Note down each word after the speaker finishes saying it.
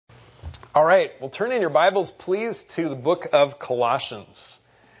All right, well, turn in your Bibles, please, to the book of Colossians.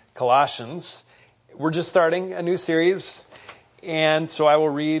 Colossians. We're just starting a new series, and so I will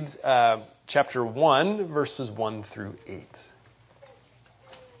read chapter 1, verses 1 through 8.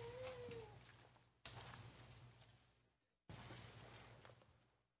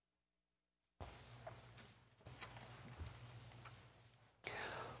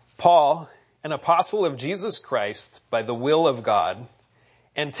 Paul, an apostle of Jesus Christ by the will of God,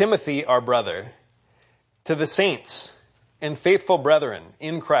 and Timothy, our brother, to the saints and faithful brethren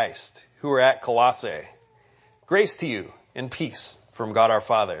in Christ who are at Colossae, grace to you and peace from God our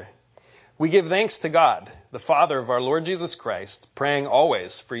Father. We give thanks to God, the Father of our Lord Jesus Christ, praying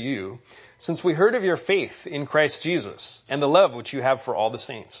always for you, since we heard of your faith in Christ Jesus and the love which you have for all the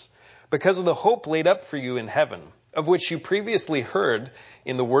saints, because of the hope laid up for you in heaven, of which you previously heard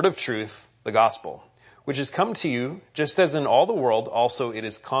in the word of truth, the gospel, which has come to you, just as in all the world also it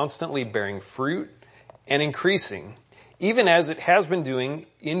is constantly bearing fruit and increasing, even as it has been doing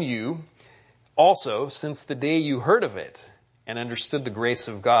in you also since the day you heard of it and understood the grace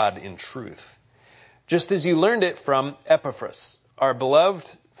of God in truth. Just as you learned it from Epaphras, our beloved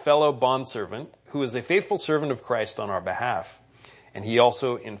fellow bondservant, who is a faithful servant of Christ on our behalf, and he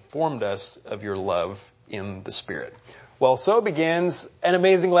also informed us of your love in the Spirit. Well, so begins an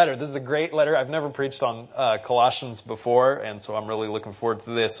amazing letter. This is a great letter. I've never preached on Colossians before, and so I'm really looking forward to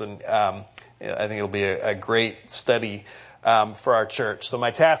this, and I think it'll be a great study for our church. So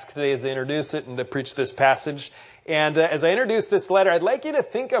my task today is to introduce it and to preach this passage. And as I introduce this letter, I'd like you to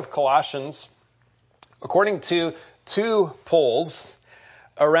think of Colossians according to two poles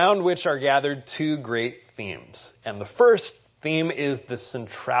around which are gathered two great themes. And the first theme is the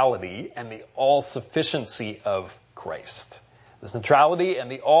centrality and the all-sufficiency of Christ. The centrality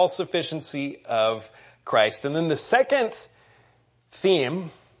and the all-sufficiency of Christ. And then the second theme,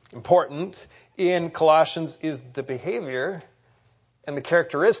 important, in Colossians is the behavior and the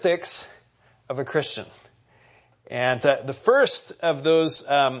characteristics of a Christian. And the first of those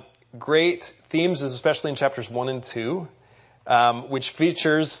great themes is especially in chapters 1 and 2, which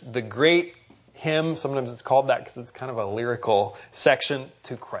features the great hymn, sometimes it's called that because it's kind of a lyrical section,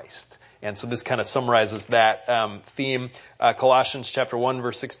 to Christ. And so this kind of summarizes that theme. Colossians chapter 1,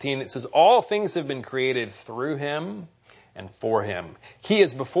 verse 16, it says, all things have been created through him and for him. He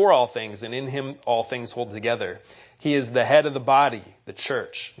is before all things, and in him all things hold together. He is the head of the body, the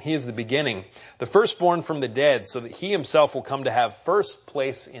church. He is the beginning, the firstborn from the dead, so that he himself will come to have first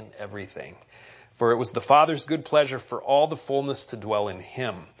place in everything. For it was the Father's good pleasure for all the fullness to dwell in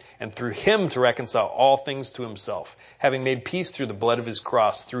him, and through him to reconcile all things to himself, having made peace through the blood of his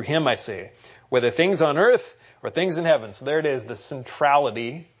cross. Through him, I say, whether things on earth or things in heaven. So there it is, the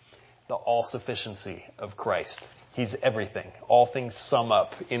centrality, the all-sufficiency of Christ. He's everything. All things sum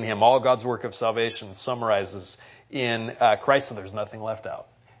up in him. All God's work of salvation summarizes in Christ, so there's nothing left out.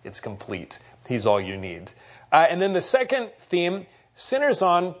 It's complete. He's all you need. And then the second theme centers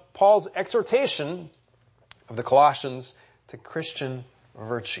on Paul's exhortation of the Colossians to Christian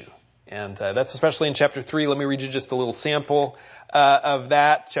virtue. And that's especially in chapter 3. Let me read you just a little sample of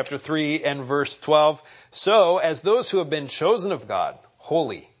that. Chapter 3 and verse 12. So, as those who have been chosen of God,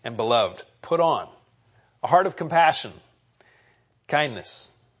 holy and beloved, put on a heart of compassion,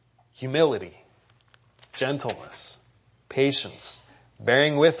 kindness, humility, gentleness, patience,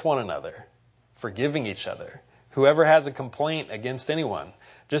 bearing with one another, forgiving each other. Whoever has a complaint against anyone,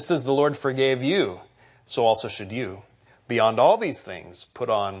 just as the Lord forgave you, so also should you. Beyond all these things, put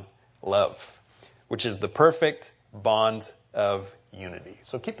on love, which is the perfect bond of unity.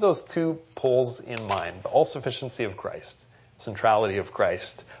 So keep those two poles in mind. The all-sufficiency of Christ, centrality of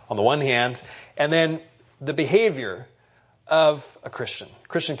Christ on the one hand, and then the behavior of a Christian,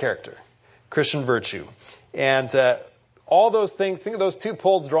 Christian character, Christian virtue. And all those things, think of those two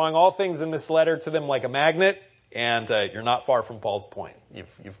poles drawing all things in this letter to them like a magnet. And you're not far from Paul's point.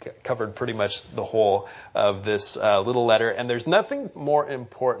 You've covered pretty much the whole of this little letter. And there's nothing more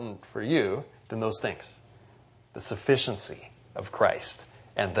important for you than those things. The sufficiency of Christ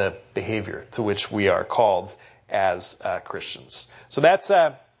and the behavior to which we are called as Christians. So that's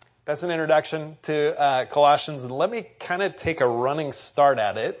an introduction to Colossians. And let me kind of take a running start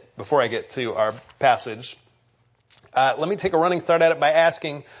at it before I get to our passage. Let me take a running start at it by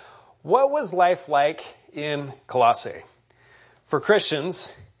asking, what was life like in Colossae for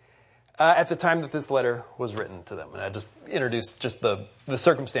Christians at the time that this letter was written to them? And I just introduced just the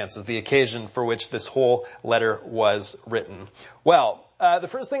circumstances, the occasion for which this whole letter was written. Well, the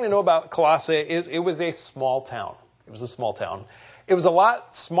first thing to know about Colossae is it was a small town. It was a small town. It was a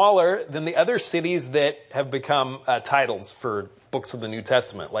lot smaller than the other cities that have become titles for books of the New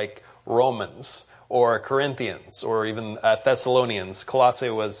Testament, like Romans or Corinthians or even Thessalonians. Colossae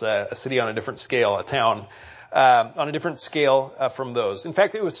was a city on a different scale, a town on a different scale from those. In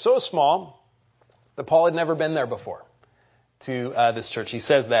fact, it was so small that Paul had never been there before to this church. He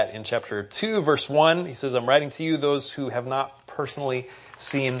says that in chapter 2, verse 1. He says, I'm writing to you, those who have not personally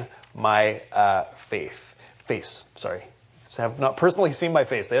seen my face. Have not personally seen my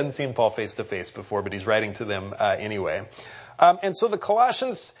face. They hadn't seen Paul face to face before, but he's writing to them anyway. And so the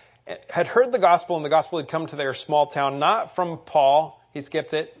Colossians had heard the gospel, and the gospel had come to their small town, not from Paul. He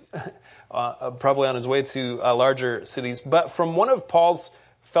skipped it, probably on his way to larger cities, but from one of Paul's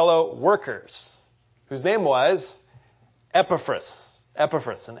fellow workers, whose name was Epaphras.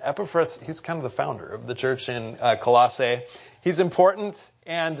 And Epaphras, he's kind of the founder of the church in Colossae. He's important,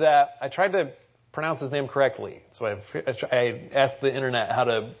 and I tried to pronounce his name correctly. So I asked the internet how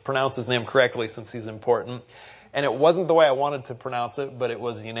to pronounce his name correctly since he's important. And it wasn't the way I wanted to pronounce it, but it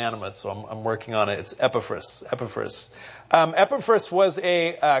was unanimous, so I'm working on it. It's Epaphras. Epaphras was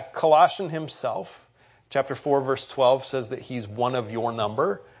a Colossian himself. Chapter 4, verse 12 says that he's one of your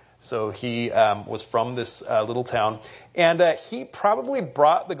number. So he was from this little town. And he probably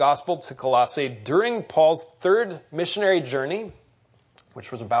brought the gospel to Colossae during Paul's third missionary journey, which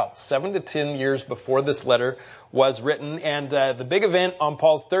was about 7 to 10 years before this letter was written. And the big event on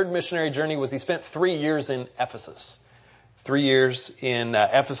Paul's third missionary journey was he spent 3 years in Ephesus. 3 years in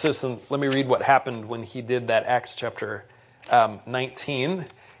Ephesus. And let me read what happened when he did that. Acts chapter 19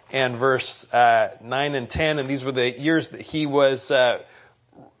 and verse 9 and 10. And these were the years that he was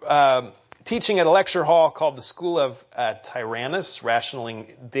teaching at a lecture hall called the School of Tyrannus,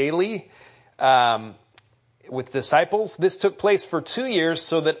 rationaling daily with disciples. This took place for 2 years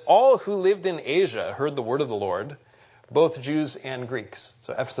so that all who lived in Asia heard the word of the Lord, both Jews and Greeks.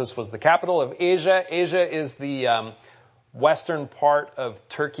 So Ephesus was the capital of Asia. Asia is the western part of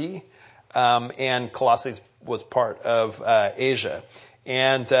Turkey, and Colossae was part of Asia.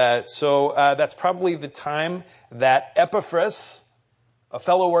 And so that's probably the time that Epaphras, a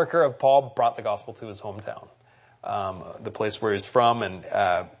fellow worker of Paul, brought the gospel to his hometown, the place where he's from, and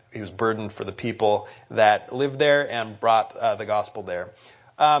he was burdened for the people that lived there and brought the gospel there.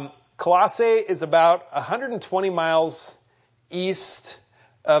 Colossae is about 120 miles east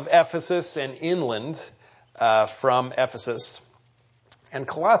of Ephesus and inland from Ephesus. And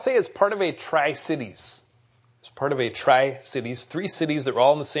Colossae is part of a tri-cities. It's part of a tri-cities, 3 cities that were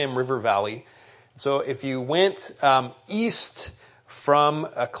all in the same river valley. So if you went east from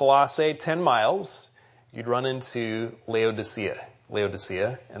Colossae 10 miles, you'd run into Laodicea.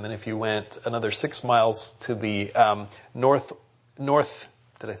 And then if you went another 6 miles to the northwest,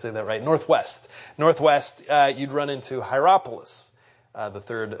 you'd run into Hierapolis, the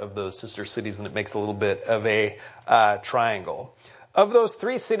third of those sister cities, and it makes a little bit of a triangle. Of those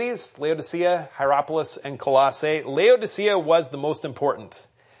 3 cities, Laodicea, Hierapolis, and Colossae, Laodicea was the most important.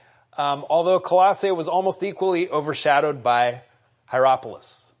 Although Colossae was almost equally overshadowed by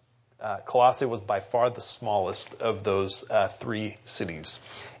Hierapolis. Colossae was by far the smallest of those 3 cities.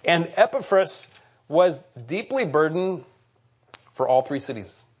 And Epaphras was deeply burdened for all 3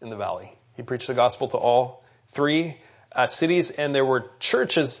 cities in the valley. He preached the gospel to all 3 cities, and there were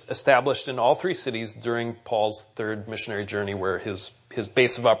churches established in all 3 cities during Paul's third missionary journey, where his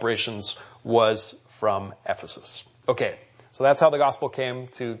base of operations was from Ephesus. Okay, so that's how the gospel came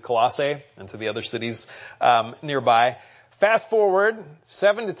to Colossae and to the other cities nearby. Fast forward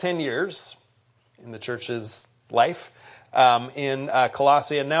 7 to 10 years in the church's life in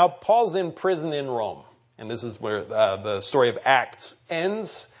Colossae, and now Paul's in prison in Rome. And this is where the story of Acts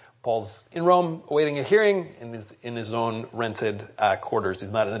ends. Paul's in Rome awaiting a hearing in his own rented quarters.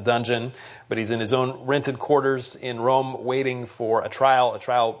 He's not in a dungeon, but he's in his own rented quarters in Rome waiting for a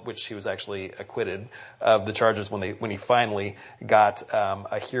trial which he was actually acquitted of the charges when he finally got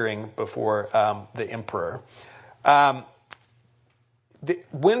a hearing before the emperor.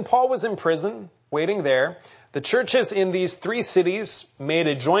 When Paul was in prison, waiting there, the churches in these 3 cities made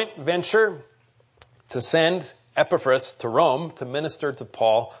a joint venture to send Epaphras to Rome to minister to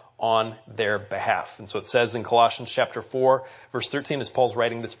Paul on their behalf. And so it says in Colossians chapter 4, verse 13, as Paul's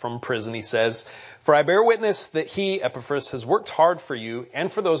writing this from prison, he says, "For I bear witness that he, Epaphras, has worked hard for you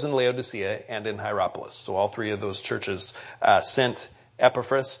and for those in Laodicea and in Hierapolis." So all 3 of those churches sent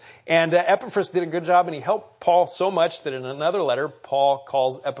Epaphras. And Epaphras did a good job, and he helped Paul so much that in another letter, Paul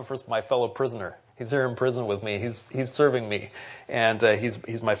calls Epaphras my fellow prisoner. He's here in prison with me. He's serving me, and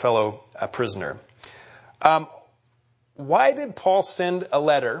he's my fellow prisoner. Why did Paul send a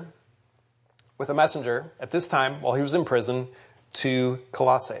letter with a messenger at this time while he was in prison to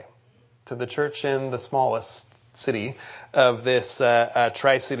Colossae, to the church in the smallest city of this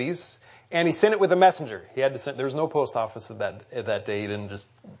Tri-Cities. And he sent it with a messenger. He had to send. There was no post office at that day. You didn't just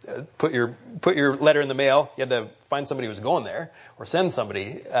put your letter in the mail. You had to find somebody who was going there, or send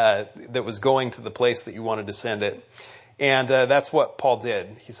somebody that was going to the place that you wanted to send it. And that's what Paul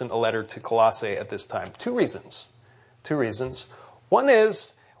did. He sent a letter to Colossae at this time. Two reasons. One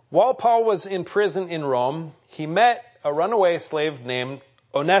is, while Paul was in prison in Rome, he met a runaway slave named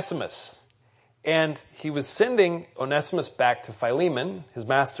Onesimus. And he was sending Onesimus back to Philemon, his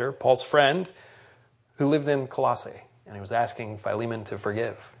master, Paul's friend, who lived in Colossae. And he was asking Philemon to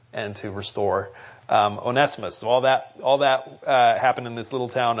forgive and to restore Onesimus. So all that happened in this little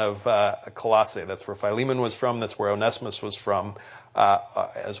town of Colossae. That's where Philemon was from. That's where Onesimus was from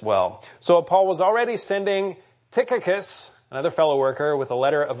as well. So Paul was already sending Tychicus, another fellow worker, with a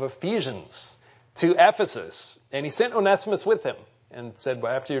letter of Ephesians to Ephesus. And he sent Onesimus with him. And said,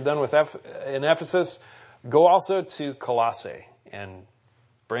 well, after you're done with in Ephesus, go also to Colossae and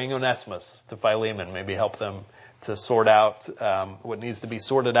bring Onesimus to Philemon. Maybe help them to sort out what needs to be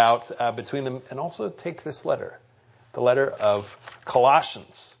sorted out between them. And also take this letter, the letter of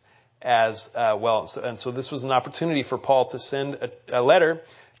Colossians as well. And so this was an opportunity for Paul to send a letter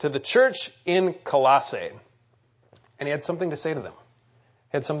to the church in Colossae. And he had something to say to them.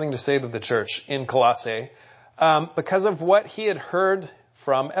 He had something to say to the church in Colossae. Because of what he had heard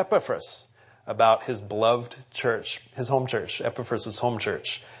from Epaphras about his beloved church, his home church, Epaphras' home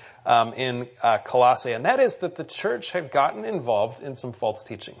church in Colossae. And that is that the church had gotten involved in some false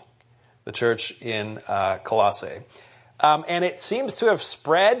teaching, the church in Colossae. And it seems to have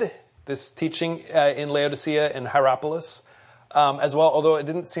spread, this teaching in Laodicea and Hierapolis as well, although it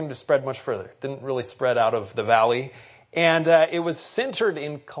didn't seem to spread much further. It didn't really spread out of the valley. And it was centered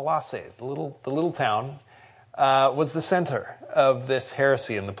in Colossae, the little town. Was the center of this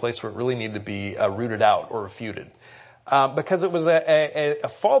heresy and the place where it really needed to be rooted out or refuted. Because it was a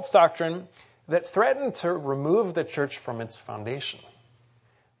false doctrine that threatened to remove the church from its foundation,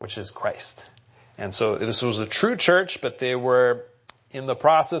 which is Christ. And so this was a true church, but they were in the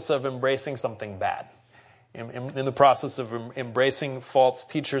process of embracing something bad, in the process of embracing false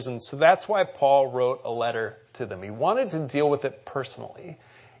teachers. And so that's why Paul wrote a letter to them. He wanted to deal with it personally,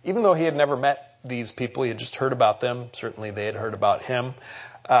 even though he had never met these people. He had just heard about them. Certainly they had heard about him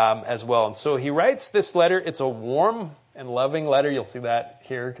as well. And so he writes this letter. It's a warm and loving letter. You'll see that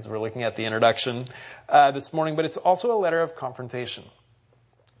here because we're looking at the introduction this morning. But it's also a letter of confrontation.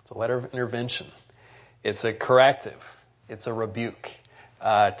 It's a letter of intervention. It's a corrective. It's a rebuke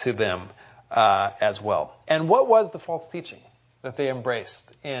to them as well. And what was the false teaching that they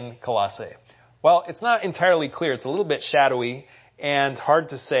embraced in Colossae? Well, it's not entirely clear. It's a little bit shadowy and hard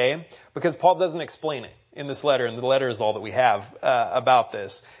to say because Paul doesn't explain it in this letter, and the letter is all that we have about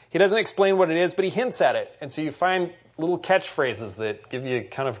this. He doesn't explain what it is, but he hints at it. And so you find little catchphrases that give you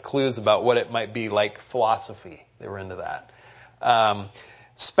kind of clues about what it might be, like philosophy. They were into that.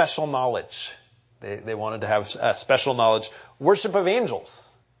 Special knowledge. They wanted to have special knowledge. Worship of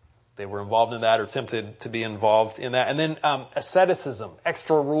angels. They were involved in that or tempted to be involved in that. And then asceticism,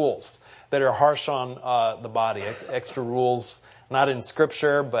 extra rules that are harsh on the body, extra rules not in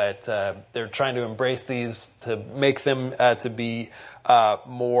Scripture, but they're trying to embrace these to make them to be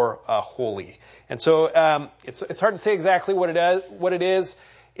more holy. And so it's hard to say exactly what it is.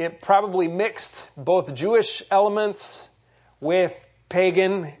 It probably mixed both Jewish elements with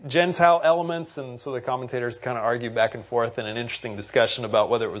pagan, Gentile elements, and so the commentators kind of argue back and forth in an interesting discussion about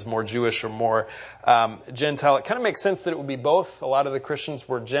whether it was more Jewish or more Gentile. It kind of makes sense that it would be both. A lot of the Christians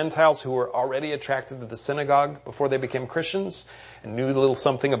were Gentiles who were already attracted to the synagogue before they became Christians and knew a little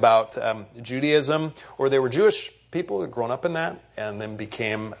something about Judaism, or they were Jewish people who had grown up in that and then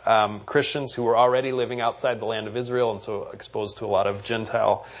became Christians who were already living outside the land of Israel and so exposed to a lot of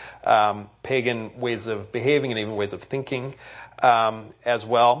Gentile pagan ways of behaving and even ways of thinking as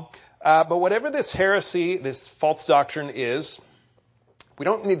well. But whatever this heresy, this false doctrine is, we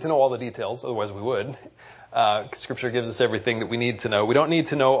don't need to know all the details, otherwise we would. Scripture gives us everything that we need to know. We don't need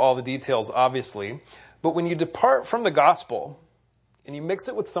to know all the details, obviously. But when you depart from the gospel and you mix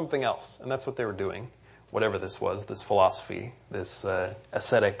it with something else, and that's what they were doing, whatever this was, this philosophy, this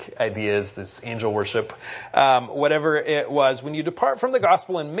ascetic ideas, this angel worship, whatever it was, when you depart from the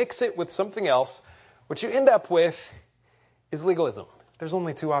gospel and mix it with something else, what you end up with is legalism. There's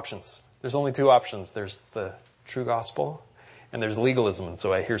only two options. There's the true gospel and there's legalism. And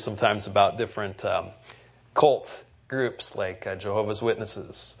so I hear sometimes about different cult groups like Jehovah's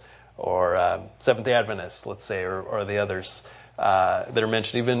Witnesses or Seventh-day Adventists, let's say, or the others that are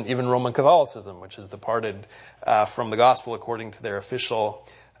mentioned, even Roman Catholicism, which has departed from the gospel according to their official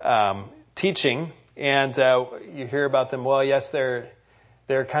teaching. And you hear about them, well, yes, they're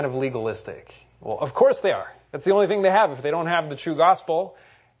kind of legalistic. Well, of course they are. That's the only thing they have. If they don't have the true gospel,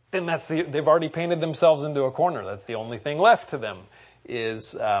 then they've already painted themselves into a corner. That's the only thing left to them,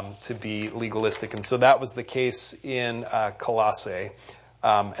 is to be legalistic. And so that was the case in Colossae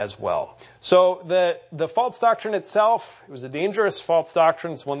as well. So the false doctrine itself, it was a dangerous false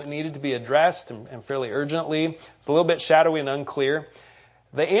doctrine. It's one that needed to be addressed and fairly urgently. It's a little bit shadowy and unclear.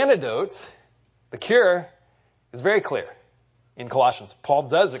 The antidote, the cure, is very clear in Colossians. Paul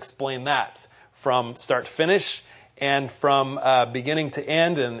does explain that from start to finish and from beginning to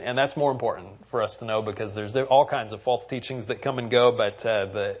end, and that's more important for us to know because there's all kinds of false teachings that come and go, but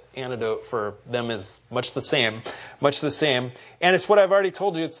the antidote for them is much the same. And it's what I've already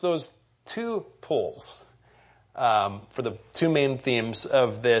told you. It's those two poles for the two main themes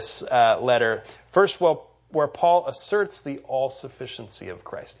of this letter. First, where Paul asserts the all-sufficiency of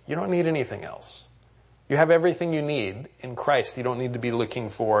Christ. You don't need anything else. You have everything you need in Christ. You don't need to be looking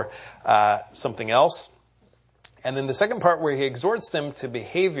for something else. And then the second part where he exhorts them to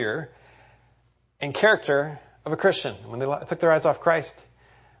behavior and character of a Christian. When they took their eyes off Christ,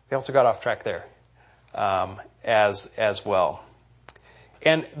 they also got off track there as well.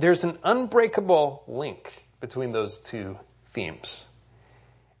 And there's an unbreakable link between those two themes.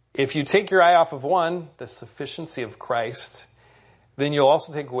 If you take your eye off of one, the sufficiency of Christ, then you'll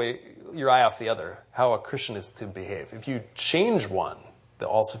also take away your eye off the other, how a Christian is to behave. If you change one, the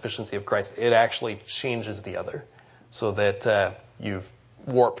all-sufficiency of Christ, it actually changes the other, so that you've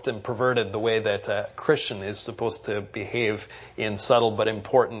warped and perverted the way that a Christian is supposed to behave in subtle but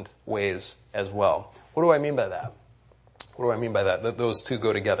important ways as well. What do I mean by that? That those two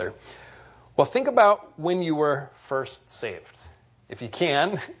go together? Well, think about when you were first saved. If you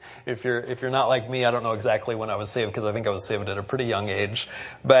can, if you're not like me, I don't know exactly when I was saved because I think I was saved at a pretty young age.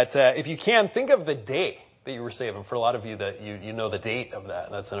 But if you can, think of the day that you were saved. And for a lot of you, that you know the date of that.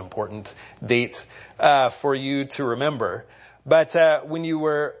 That's an important date for you to remember. But when you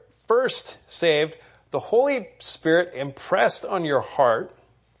were first saved, the Holy Spirit impressed on your heart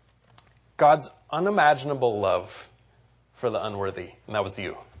God's unimaginable love for the unworthy. And that was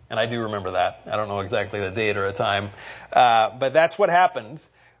you. And I do remember that. I don't know exactly the date or a time. But that's what happened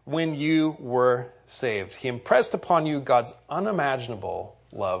when you were saved. He impressed upon you God's unimaginable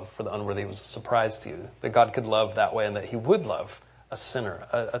love for the unworthy. It was a surprise to you that God could love that way and that he would love a sinner,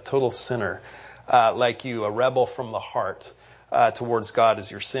 a total sinner like you, a rebel from the heart towards God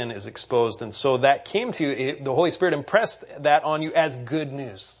as your sin is exposed. And so that came to you. The Holy Spirit impressed that on you as good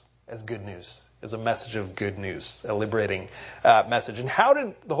news, as a message of good news, a liberating message. And how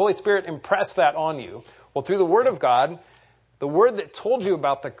did the Holy Spirit impress that on you? Well, through the Word of God, the Word that told you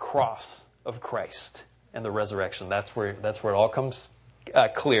about the cross of Christ and the resurrection. That's where it all comes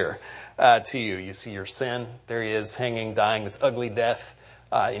clear to you. You see your sin. There he is, hanging, dying, this ugly death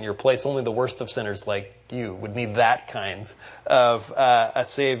in your place. Only the worst of sinners like you would need that kind of a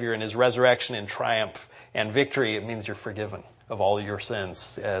Savior, and his resurrection in triumph and victory. It means you're forgiven of all your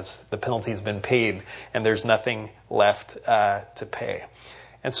sins as the penalty's been paid and there's nothing left to pay.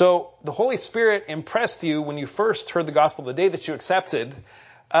 And so the Holy Spirit impressed you when you first heard the gospel, the day that you accepted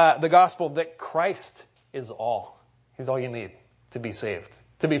the gospel, that Christ is all. He's all you need to be saved,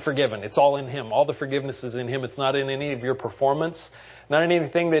 to be forgiven. It's all in him. All the forgiveness is in him. It's not in any of your performance, not in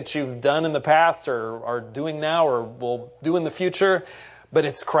anything that you've done in the past or are doing now or will do in the future, but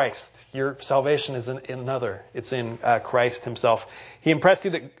it's Christ. Your salvation is in another. It's in Christ himself. He impressed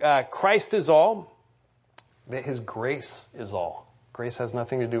you that Christ is all, that his grace is all. Grace has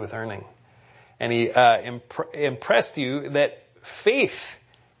nothing to do with earning. And he impressed you that faith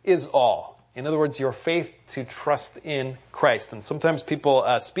is all. In other words, your faith to trust in Christ. And sometimes people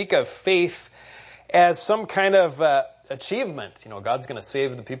speak of faith as some kind of achievement. God's going to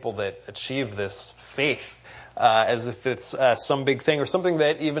save the people that achieve this faith. As if it's some big thing or something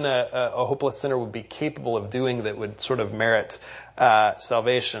that even a hopeless sinner would be capable of doing that would sort of merit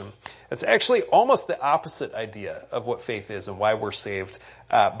salvation. It's actually almost the opposite idea of what faith is and why we're saved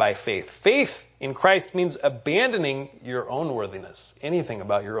by faith. Faith in Christ means abandoning your own worthiness, anything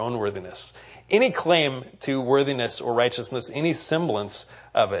about your own worthiness, any claim to worthiness or righteousness, any semblance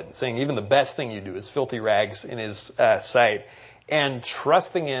of it, saying even the best thing you do is filthy rags in his sight, and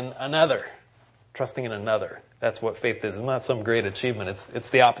trusting in another. Trusting in another. That's what faith is. It's not some great achievement. It's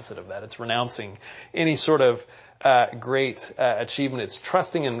the opposite of that. It's renouncing any sort of great achievement. It's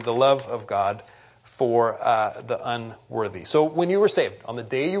trusting in the love of God for the unworthy. So when you were saved, on the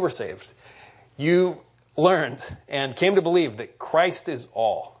day you were saved, you learned and came to believe that Christ is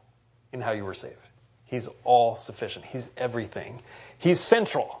all in how you were saved. He's all sufficient. He's everything. He's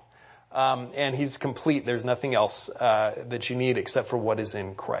central and he's complete. There's nothing else that you need except for what is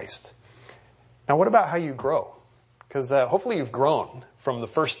in Christ. Now, what about how you grow? Because hopefully you've grown from the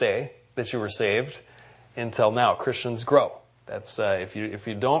first day that you were saved until now. Christians grow. That's if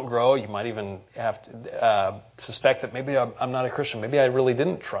you don't grow, you might even have to suspect that maybe I'm not a Christian. Maybe I really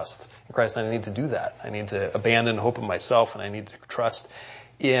didn't trust in Christ. I need to do that. I need to abandon hope in myself, and I need to trust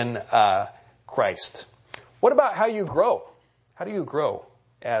in Christ. What about how you grow? How do you grow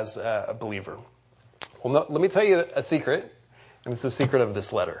as a believer? Well, no, let me tell you a secret, and it's the secret of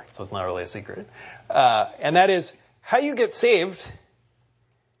this letter, so it's not really a secret. And that is, how you get saved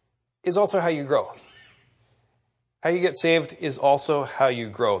is also how you grow. How you get saved is also how you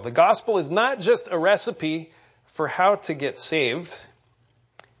grow. The gospel is not just a recipe for how to get saved.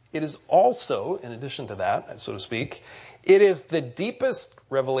 It is also, in addition to that, so to speak, it is the deepest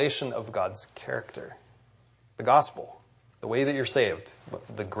revelation of God's character. The gospel, the way that you're saved,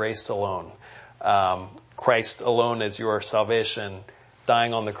 the grace alone. Christ alone is your salvation,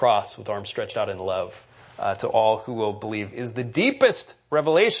 dying on the cross with arms stretched out in love to all who will believe, is the deepest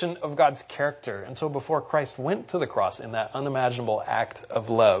revelation of God's character. And so before Christ went to the cross in that unimaginable act of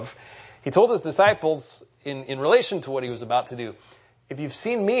love, he told his disciples in relation to what he was about to do, if you've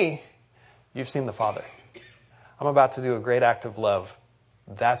seen me, you've seen the Father. I'm about to do a great act of love.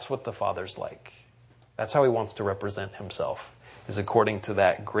 That's what the Father's like. That's how he wants to represent himself, is according to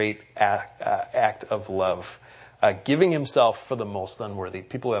that great act of love. Giving himself for the most unworthy,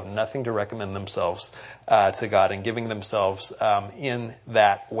 people who have nothing to recommend themselves to God, and giving themselves in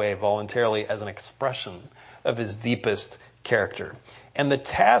that way voluntarily as an expression of his deepest character. And the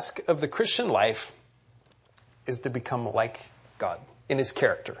task of the Christian life is to become like God in his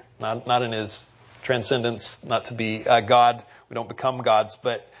character, not in his transcendence, not to be God. We don't become gods,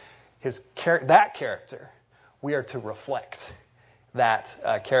 but that character, we are to reflect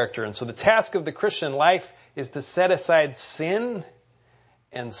that character. And so the task of the Christian life is to set aside sin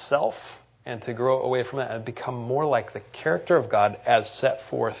and self and to grow away from that and become more like the character of God as set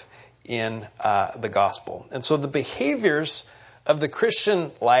forth in the gospel. And so the behaviors of the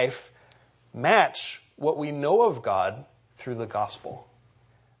Christian life match what we know of God through the gospel.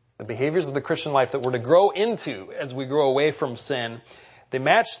 The behaviors of the Christian life that we're to grow into as we grow away from sin, they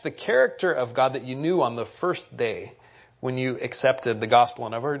match the character of God that you knew on the first day when you accepted the gospel.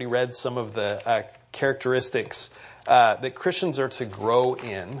 And I've already read some of the characteristics that Christians are to grow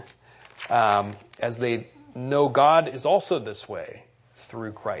in as they know God is also this way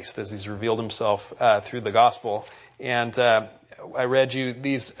through Christ, as he's revealed himself through the gospel. And I read you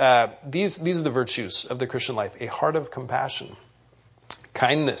these are the virtues of the Christian life: a heart of compassion,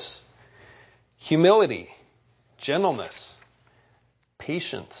 kindness, humility, gentleness,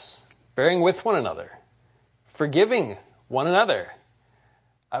 patience, bearing with one another, forgiving one another.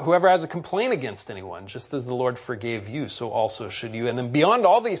 Whoever has a complaint against anyone, just as the Lord forgave you, so also should you. And then beyond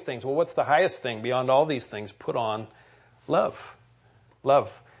all these things, well, what's the highest thing? Beyond all these things, put on love. Love.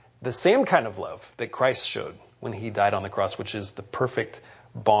 The same kind of love that Christ showed when he died on the cross, which is the perfect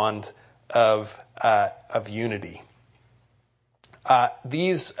bond of unity.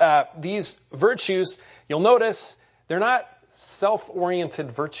 These virtues, you'll notice, they're not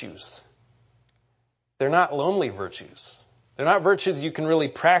self-oriented virtues. They're not lonely virtues. They're not virtues you can really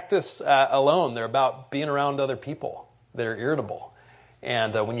practice alone. They're about being around other people that are irritable.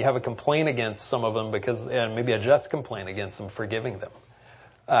 And when you have a complaint against some of them, and maybe a just complaint against them, forgiving them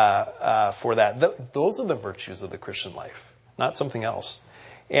for that. Those are the virtues of the Christian life, not something else.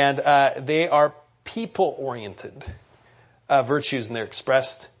 And they are people-oriented virtues, and they're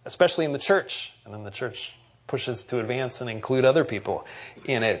expressed especially in the church. And then the church pushes to advance and include other people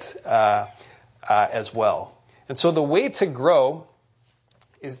in it as well. And so the way to grow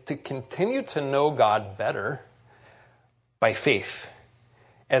is to continue to know God better by faith,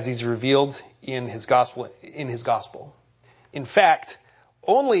 as he's revealed in his gospel. In fact,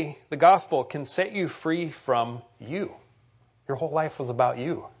 only the gospel can set you free from you. Your whole life was about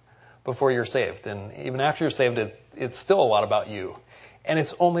you before you're saved. And even after you're saved, it's still a lot about you. And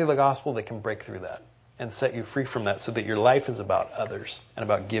it's only the gospel that can break through that and set you free from that, so that your life is about others and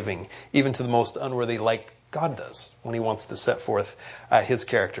about giving, even to the most unworthy, like God does when he wants to set forth his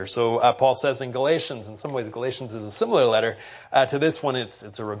character. So Paul says in Galatians, in some ways Galatians is a similar letter to this one.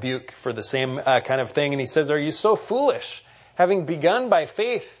 It's a rebuke for the same kind of thing. And he says, are you so foolish? Having begun by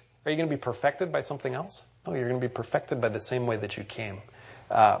faith, are you going to be perfected by something else? No, you're going to be perfected by the same way that you came,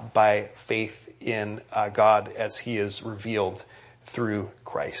 by faith in God as he is revealed through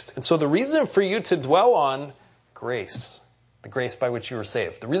Christ. And so the reason for you to dwell on grace, the grace by which you were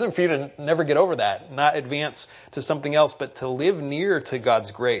saved, the reason for you to never get over that, not advance to something else, but to live near to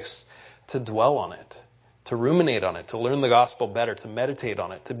God's grace, to dwell on it, to ruminate on it, to learn the gospel better, to meditate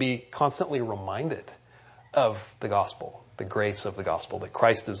on it, to be constantly reminded of the gospel, the grace of the gospel, that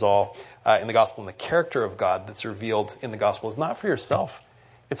Christ is all in the gospel, and the character of God that's revealed in the gospel is not for yourself,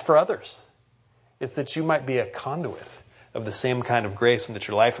 it's for others. It's that you might be a conduit of the same kind of grace, and that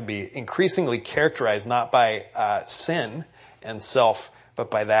your life would be increasingly characterized not by sin and self,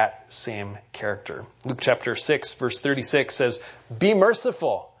 but by that same character. Luke chapter 6, verse 36 says, "Be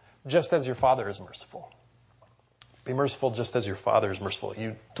merciful, just as your Father is merciful." Be merciful just as your Father is merciful.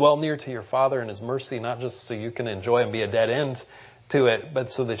 You dwell near to your Father and His mercy, not just so you can enjoy and be a dead end to it,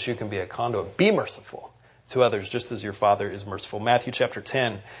 but so that you can be a conduit. Be merciful to others just as your Father is merciful. Matthew chapter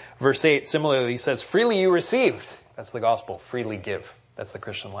 10, verse 8, similarly says, "Freely you received." That's the gospel. Freely give. That's the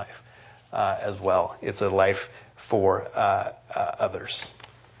Christian life as well. It's a life for others.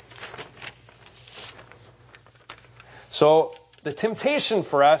 So the temptation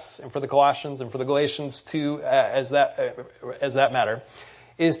for us and for the Colossians and for the Galatians too, as that matter,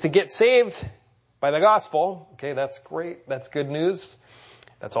 is to get saved by the gospel. Okay, that's great. That's good news.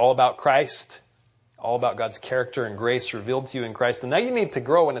 That's all about Christ, all about God's character and grace revealed to you in Christ. And now you need to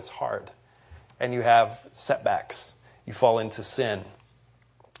grow, and it's hard. And you have setbacks. You fall into sin.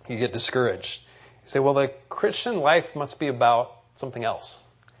 You get discouraged. You say, well, the Christian life must be about something else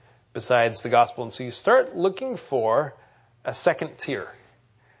besides the gospel. And so you start looking for a second tier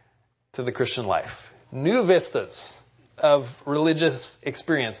to the Christian life. New vistas of religious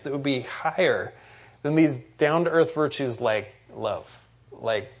experience that would be higher than these down-to-earth virtues like love,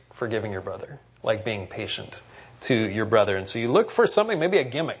 like forgiving your brother, like being patient to your brother. And so you look for something, maybe a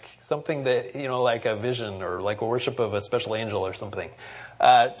gimmick, something that, like a vision or like a worship of a special angel or something.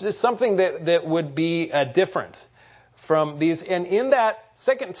 Just something that would be different from these. And in that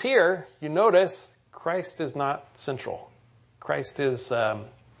second tier, you notice Christ is not central. Christ is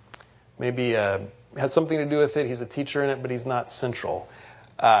maybe has something to do with it. He's a teacher in it, but he's not central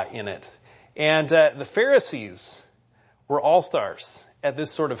in it. And the Pharisees were all-stars at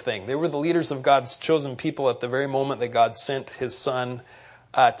this sort of thing. They were the leaders of God's chosen people at the very moment that God sent His Son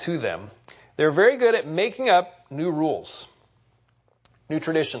to them. They were very good at making up new rules, new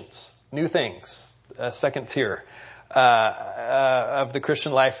traditions, new things, a second tier of the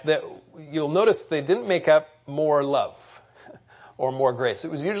Christian life that you'll notice they didn't make up more love or more grace.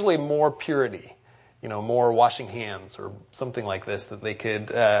 It was usually more purity, more washing hands or something like this that they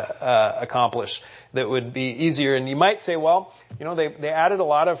could accomplish that would be easier. And you might say, well, they added a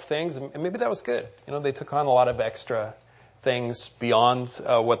lot of things, and maybe that was good. They took on a lot of extra things beyond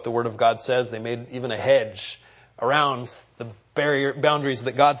what the Word of God says. They made even a hedge around the boundaries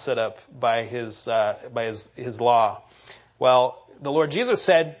that God set up by His law. Well, the Lord Jesus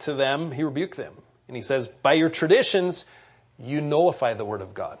said to them, He rebuked them, and He says, by your traditions, you nullify the Word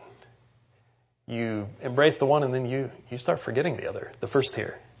of God. You embrace the one, and then you start forgetting the other, the first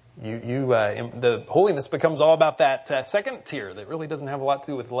tier. The holiness becomes all about that second tier that really doesn't have a lot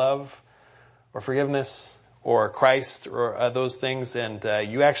to do with love or forgiveness or Christ or those things, and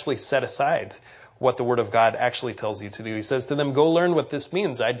you actually set aside what the Word of God actually tells you to do. He says to them, go learn what this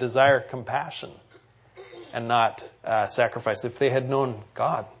means. I desire compassion and not sacrifice. If they had known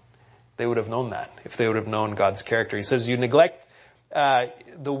God, they would have known that. If they would have known God's character. He says you neglect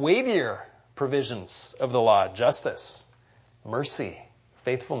the weightier provisions of the law, justice, mercy,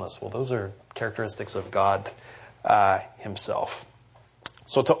 faithfulness. Well, those are characteristics of God Himself.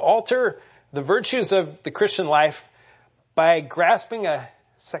 So to alter the virtues of the Christian life by grasping a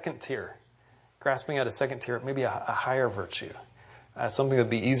second tier, maybe a higher virtue, something that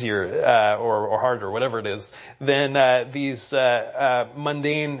would be easier or harder, whatever it is, than these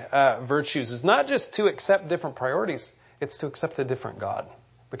mundane virtues, is not just to accept different priorities, it's to accept a different God,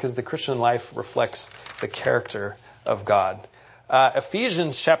 because the Christian life reflects the character of God.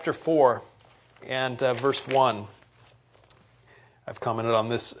 Ephesians chapter 4 and verse 1. I've commented on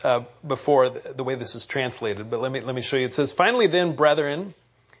this before, the way this is translated, but let me show you. It says, finally then, brethren,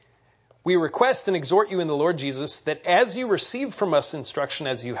 we request and exhort you in the Lord Jesus that as you receive from us instruction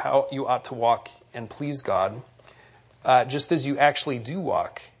as you how you ought to walk and please God, just as you actually do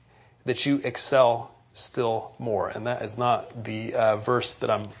walk, that you excel still more. And that is not the verse that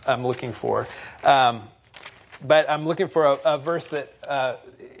I'm looking for. But I'm looking for a verse that,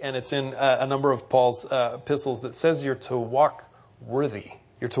 and it's in a number of Paul's epistles, that says you're to walk worthy.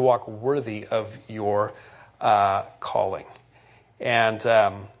 You're to walk worthy of your calling. And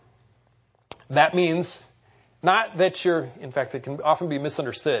that means not that in fact, it can often be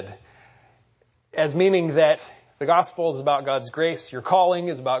misunderstood as meaning that the gospel is about God's grace, your calling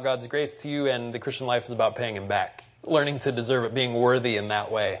is about God's grace to you, and the Christian life is about paying Him back. learning to deserve it, being worthy in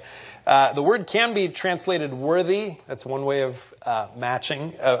that way. The word can be translated worthy. That's one way of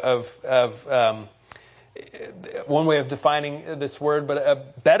matching, one way of defining this word,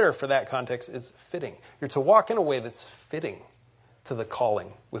 but better for that context is fitting. You're to walk in a way that's fitting to the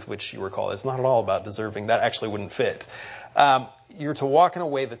calling with which you were called. It's not at all about deserving. That actually wouldn't fit. You're to walk in a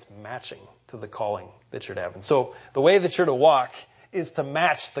way that's matching to the calling that you're to have. And so the way that you're to walk is to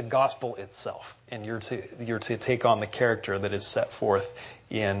match the gospel itself. And you're to take on the character that is set forth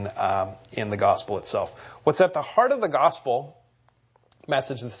in the gospel itself. What's at the heart of the gospel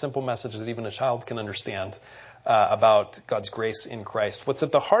message, the simple message that even a child can understand about God's grace in Christ. What's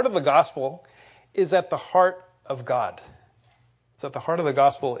at the heart of the gospel is at the heart of God. It's at the heart of the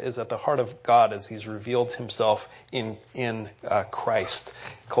gospel is at the heart of God as he's revealed himself in Christ.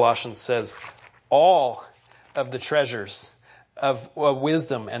 Colossians says, all of the treasures of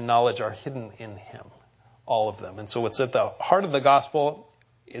wisdom and knowledge are hidden in him. All of them. And so what's at the heart of the gospel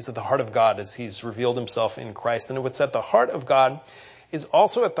is at the heart of God as he's revealed himself in Christ. And what's at the heart of God is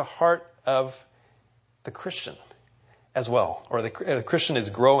also at the heart of the Christian as well. Or the Christian is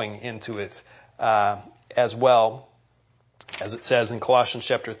growing into it as well. As it says in Colossians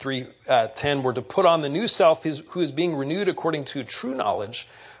chapter 3:10, we're to put on the new self who is being renewed according to true knowledge,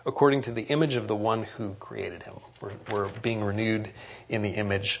 according to the image of the one who created him. We're being renewed in the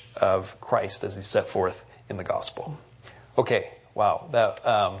image of Christ as he's set forth in the gospel. Okay,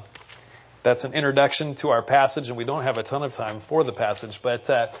 wow. That's an introduction to our passage, and we don't have a ton of time for the passage,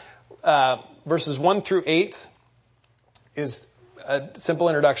 but verses 1 through 8 is a simple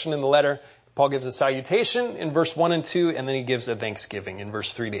introduction in the letter. Paul gives a salutation in verse 1 and 2, and then he gives a thanksgiving in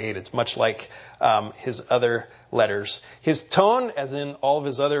verse 3 to 8. It's much like his other letters. His tone, as in all of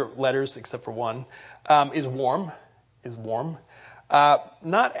his other letters except for one, is warm.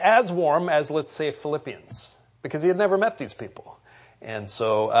 Not as warm as, let's say, Philippians, because he had never met these people. And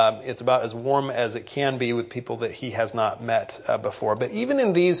so it's about as warm as it can be with people that he has not met before. But even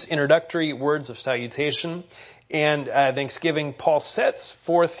in these introductory words of salutation and thanksgiving, Paul sets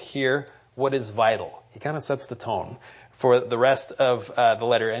forth here what is vital. He kind of sets the tone for the rest of the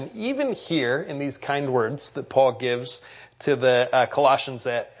letter. And even here, in these kind words that Paul gives to the Colossians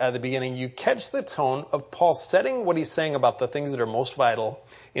at the beginning, you catch the tone of Paul setting what he's saying about the things that are most vital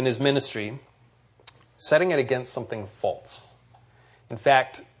in his ministry, setting it against something false. In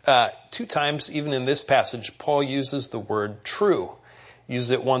fact, 2 times, even in this passage, Paul uses the word true. He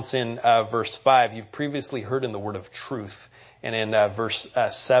uses it once in verse 5. You've previously heard in the word of truth. And in verse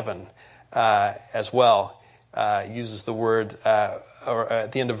 7 as well, uses the word, or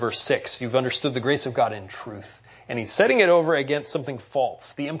at the end of verse 6, you've understood the grace of God in truth. And he's setting it over against something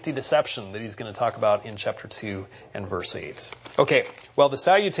false, the empty deception that he's going to talk about in chapter 2 and verse 8. Okay, well, the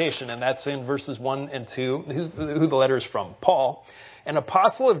salutation, and that's in verses 1 and 2. Who the letter is from? Paul, an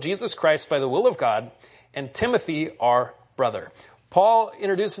apostle of Jesus Christ by the will of God, and Timothy, our brother. Paul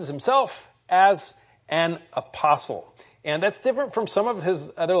introduces himself as an apostle. And that's different from some of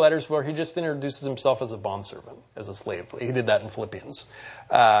his other letters where he just introduces himself as a bondservant, as a slave. He did that in Philippians,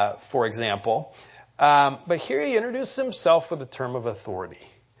 for example. But here he introduces himself with a term of authority,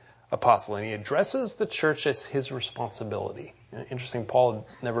 apostle, and he addresses the church as his responsibility. Interesting, Paul had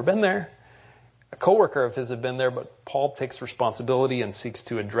never been there. A co-worker of his had been there, but Paul takes responsibility and seeks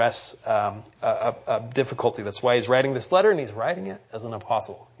to address a difficulty. That's why he's writing this letter, and he's writing it as an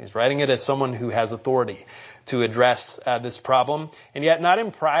apostle. He's writing it as someone who has authority to address this problem, and yet not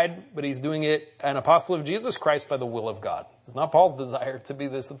in pride, but he's doing it an apostle of Jesus Christ by the will of God. It's not Paul's desire to be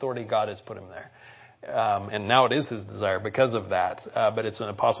this authority. God has put him there. And now it is his desire because of that, but it's an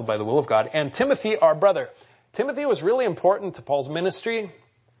apostle by the will of God. And Timothy, our brother. Timothy was really important to Paul's ministry,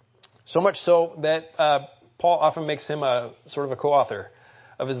 so much so that Paul often makes him a sort of a co-author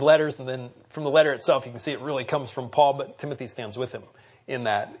of his letters, and then from the letter itself you can see it really comes from Paul, but Timothy stands with him in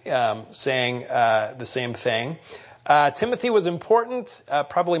that, saying the same thing. Timothy was important,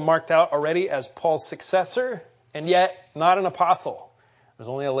 probably marked out already as Paul's successor, and yet not an apostle. There's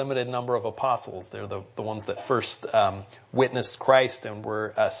only a limited number of apostles. They're the ones that first witnessed Christ and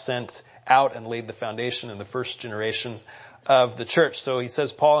were sent out and laid the foundation in the first generation of the church. So he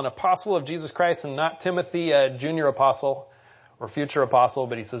says, Paul, an apostle of Jesus Christ, and not Timothy, a junior apostle or future apostle,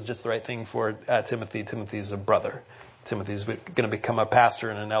 but he says just the right thing for Timothy. Timothy's a brother. Timothy's going to become a pastor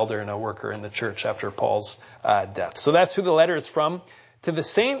and an elder and a worker in the church after Paul's death. So that's who the letter is from. To the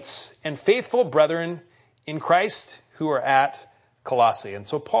saints and faithful brethren in Christ who are at Colossae. And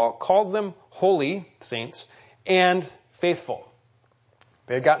so Paul calls them holy saints and faithful.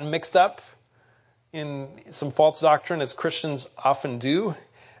 They had gotten mixed up in some false doctrine, as Christians often do,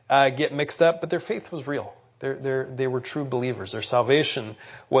 get mixed up, but their faith was real. They were true believers. Their salvation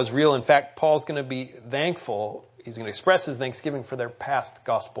was real. In fact, Paul's going to be thankful. He's going to express his thanksgiving for their past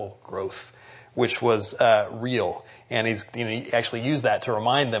gospel growth, which was real. And he actually used that to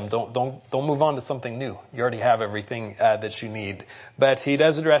remind them, don't move on to something new. You already have everything that you need. But he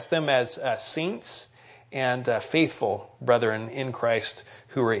does address them as saints and faithful brethren in Christ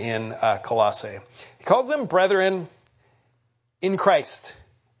who are in Colossae. He calls them brethren in Christ.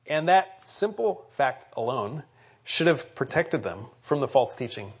 And that simple fact alone should have protected them from the false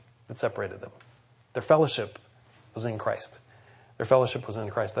teaching that separated them. Their fellowship was in Christ. Their fellowship was in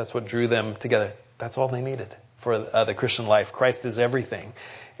Christ. That's what drew them together. That's all they needed for the Christian life. Christ is everything.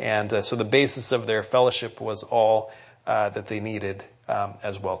 And so the basis of their fellowship was all that they needed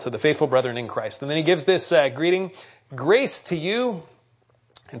as well. To the faithful brethren in Christ. And then he gives this greeting, grace to you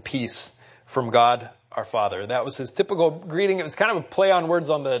and peace from God our Father. That was his typical greeting. It was kind of a play on words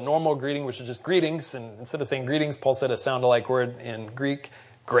on the normal greeting, which is just greetings. And instead of saying greetings, Paul said a sound-alike word in Greek,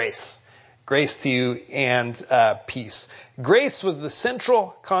 grace. Grace to you and peace. Grace was the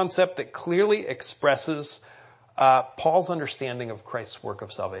central concept that clearly expresses Paul's understanding of Christ's work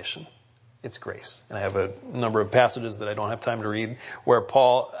of salvation. It's grace. And I have a number of passages that I don't have time to read where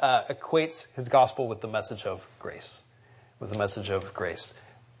Paul equates his gospel with the message of grace. With the message of grace.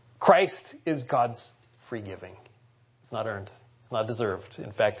 Christ is God's free giving. It's not earned. It's not deserved.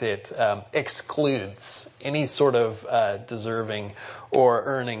 In fact, it excludes any sort of deserving or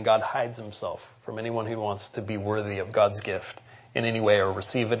earning. God hides himself from anyone who wants to be worthy of God's gift in any way or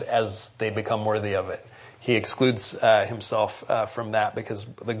receive it as they become worthy of it. He excludes himself from that because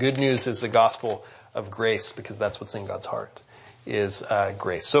the good news is the gospel of grace, because that's what's in God's heart, is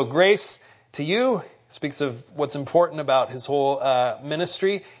grace. So grace to you speaks of what's important about his whole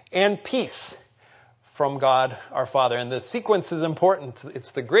ministry, and peace from God our Father. And the sequence is important.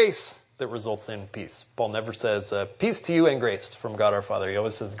 It's the grace that results in peace. Paul never says peace to you and grace from God our Father. He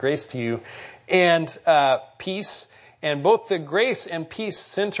always says grace to you and peace. And both the grace and peace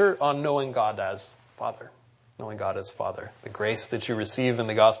center on knowing God as Father. Knowing God as Father. The grace that you receive in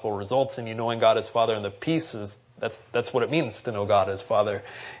the gospel results in you knowing God as Father, and the peace is that's what it means to know God as Father,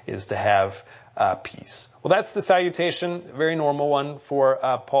 is to have peace. Well, that's the salutation, a very normal one for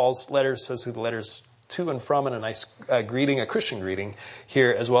Paul's letters. Says who the letters to and from, and a nice greeting, a Christian greeting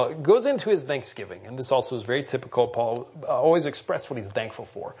here as well. It goes into his thanksgiving, and this also is very typical. Paul always expressed what he's thankful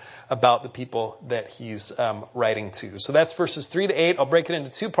for about the people that he's writing to. So that's verses 3 to 8. I'll break it into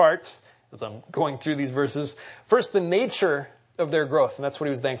two parts as I'm going through these verses. First, the nature of their growth, and that's what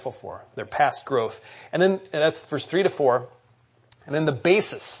he was thankful for, their past growth. And that's verse 3 to 4. And then the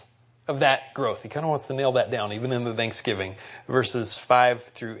basis of that growth. He kind of wants to nail that down, even in the Thanksgiving, verses 5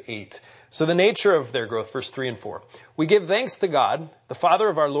 through 8. So the nature of their growth, verse 3 and 4. We give thanks to God, the Father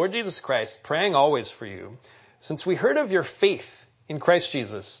of our Lord Jesus Christ, praying always for you, since we heard of your faith in Christ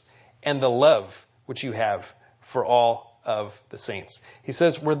Jesus and the love which you have for all of the saints. He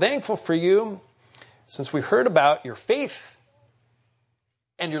says, we're thankful for you since we heard about your faith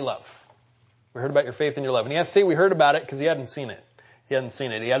and your love. We heard about your faith and your love. And he has to say we heard about it because he hadn't seen it. He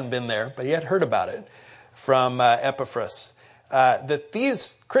hadn't been there, but he had heard about it from Epaphras. That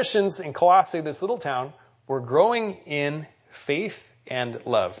these Christians in Colossae, this little town, were growing in faith and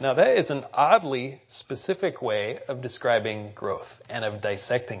love. Now that is an oddly specific way of describing growth and of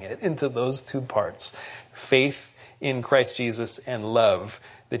dissecting it into those two parts. Faith in Christ Jesus and love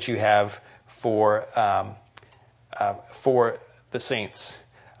that you have for the saints.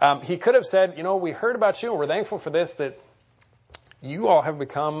 He could have said, we heard about you and we're thankful for this, that you all have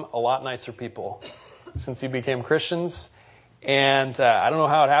become a lot nicer people since you became Christians. And I don't know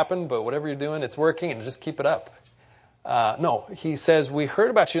how it happened, but whatever you're doing, it's working, and just keep it up. No, he says, we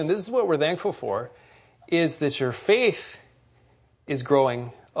heard about you, and this is what we're thankful for, is that your faith is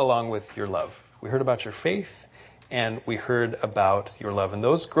growing along with your love. We heard about your faith, and we heard about your love. And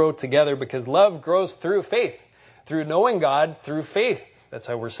those grow together because love grows through faith, through knowing God, through faith. That's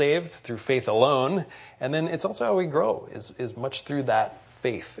how we're saved, through faith alone. And then it's also how we grow, is much through that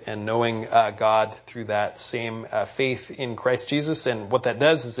faith and knowing God through that same faith in Christ Jesus. And what that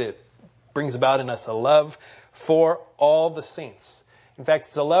does is it brings about in us a love for all the saints. In fact,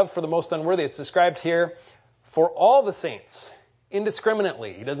 it's a love for the most unworthy. It's described here for all the saints,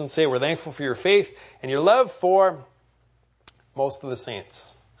 indiscriminately. He doesn't say we're thankful for your faith and your love for most of the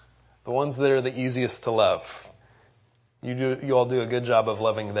saints, the ones that are the easiest to love. You all do a good job of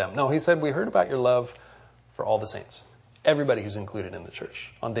loving them. No, he said, we heard about your love for all the saints. Everybody who's included in the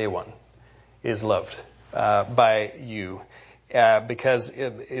church on day one is loved by you because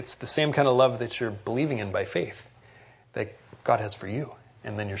it's the same kind of love that you're believing in by faith that God has for you.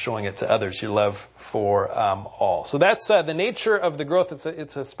 And then you're showing it to others, your love for all. So that's the nature of the growth.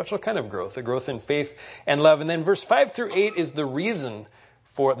 It's a special kind of growth, a growth in faith and love. And then verse 5 through 8 is the reason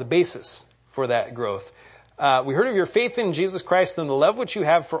for the basis for that growth. We heard of your faith in Jesus Christ and the love which you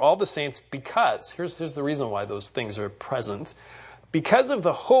have for all the saints because, here's the reason why those things are present, because of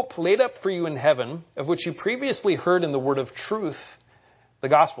the hope laid up for you in heaven, of which you previously heard in the word of truth, the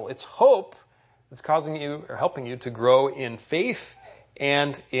gospel. It's hope that's causing you or helping you to grow in faith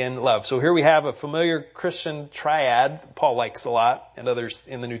and in love. So here we have a familiar Christian triad Paul likes a lot, and others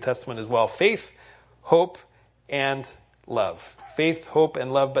in the New Testament as well. Faith, hope, and love. Faith, hope,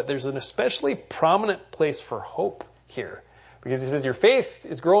 and love. But there's an especially prominent place for hope here. Because he says your faith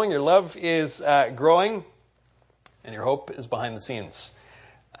is growing, your love is growing, and your hope is behind the scenes.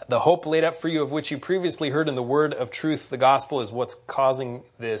 The hope laid up for you of which you previously heard in the word of truth, the gospel, is what's causing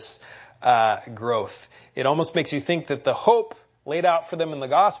this growth. It almost makes you think that the hope laid out for them in the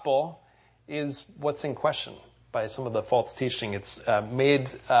gospel is what's in question by some of the false teaching. It's made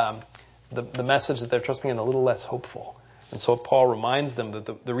the message that they're trusting in a little less hopeful. And so Paul reminds them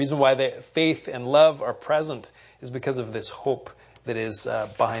that the reason why faith and love are present is because of this hope that is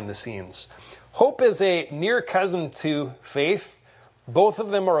behind the scenes. Hope is a near cousin to faith. Both of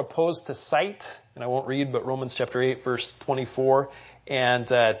them are opposed to sight. And I won't read, but Romans chapter 8, verse 24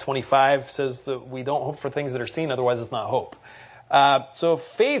 and 25 says that we don't hope for things that are seen, otherwise it's not hope. So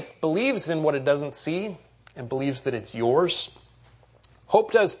faith believes in what it doesn't see and believes that it's yours.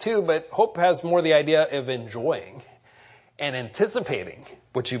 Hope does too, but hope has more the idea of enjoying and anticipating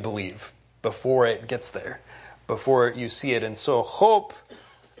what you believe before it gets there, before you see it. And so hope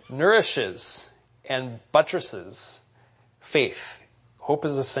nourishes and buttresses faith. Hope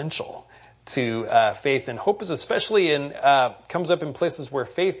is essential to faith, and hope is especially comes up in places where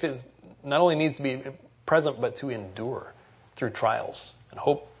faith is not only needs to be present, but to endure through trials. And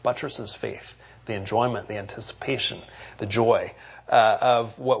hope buttresses faith. The enjoyment, the anticipation, the joy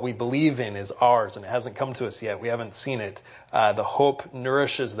of what we believe in is ours, and it hasn't come to us yet. We haven't seen it. The hope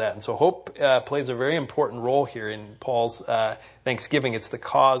nourishes that. And so hope plays a very important role here in Paul's thanksgiving. It's the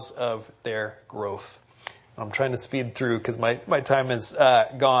cause of their growth. I'm trying to speed through because my time is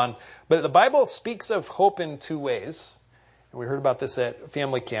gone. But the Bible speaks of hope in two ways. And we heard about this at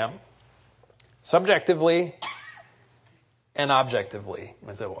family camp. Subjectively and objectively.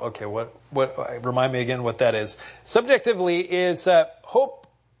 I said, well, okay, what? Remind me again what that is. Subjectively is hope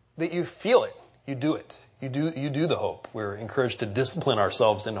that you feel it, you do it, you do the hope. We're encouraged to discipline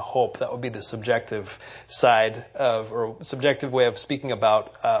ourselves in hope. That would be the subjective side or subjective way of speaking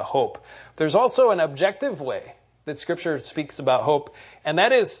about hope. There's also an objective way that Scripture speaks about hope, and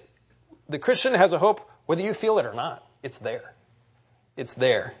that is the Christian has a hope whether you feel it or not. It's there. It's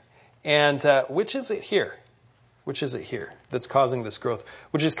there. And which is it here? Which is it here that's causing this growth?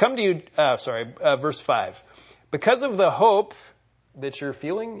 Which has come to you, verse 5. Because of the hope that you're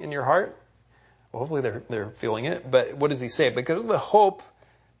feeling in your heart, well, hopefully they're feeling it, but what does he say? Because of the hope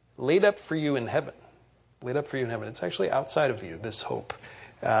laid up for you in heaven. Laid up for you in heaven. It's actually outside of you, this hope.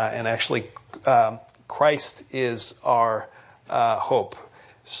 And actually, Christ is our hope.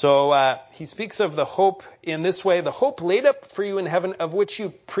 So he speaks of the hope in this way, the hope laid up for you in heaven, of which you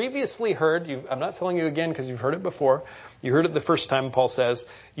previously heard. I'm not telling you again because you've heard it before. You heard it the first time, Paul says.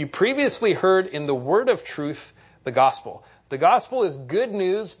 You previously heard in the word of truth, the gospel. The gospel is good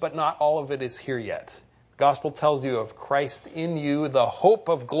news, but not all of it is here yet. The gospel tells you of Christ in you, the hope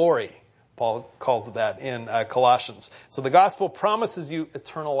of glory. Paul calls it that in Colossians. So the gospel promises you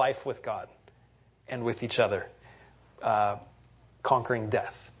eternal life with God and with each other. Conquering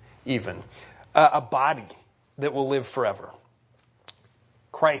death, even. A body that will live forever.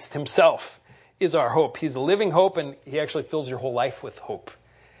 Christ himself is our hope. He's a living hope, and he actually fills your whole life with hope.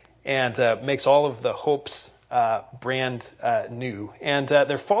 And makes all of the hopes brand new. And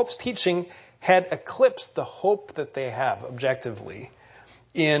their false teaching had eclipsed the hope that they have objectively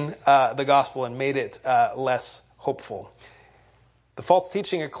in the gospel and made it less hopeful. The false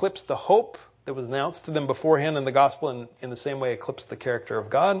teaching eclipsed the hope that was announced to them beforehand in the gospel, and in the same way eclipsed the character of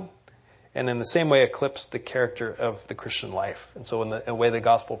God, and in the same way eclipsed the character of the Christian life. And so in a way the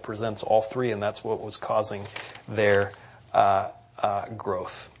gospel presents all three, and that's what was causing their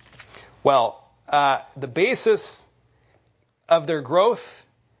growth. Well, the basis of their growth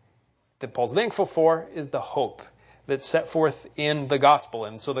that Paul's thankful for is the hope that's set forth in the gospel.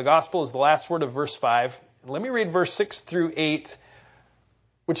 And so the gospel is the last word of verse 5. Let me read verse 6 through 8,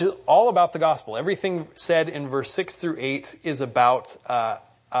 which is all about the gospel. Everything said in verse 6 through 8 is about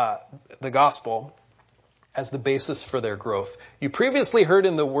the gospel as the basis for their growth. You previously heard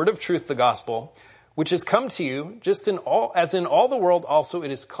in the word of truth the gospel, which has come to you as in all the world also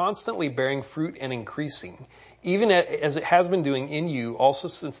it is constantly bearing fruit and increasing, even as it has been doing in you also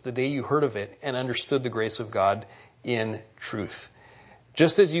since the day you heard of it and understood the grace of God in truth.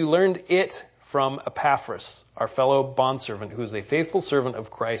 Just as you learned it from Epaphras, our fellow bondservant, who is a faithful servant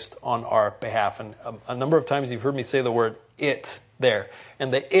of Christ on our behalf. And a number of times you've heard me say the word it there.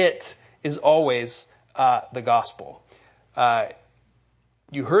 And the it is always the gospel.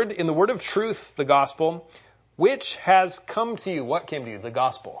 You heard in the word of truth, the gospel, which has come to you. What came to you? The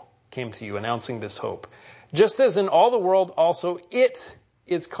gospel came to you, announcing this hope. Just as in all the world also, it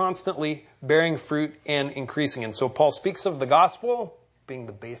is constantly bearing fruit and increasing. And so Paul speaks of the gospel being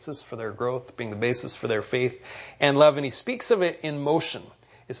the basis for their growth, being the basis for their faith and love. And he speaks of it in motion.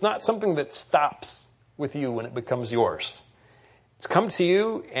 It's not something that stops with you when it becomes yours. It's come to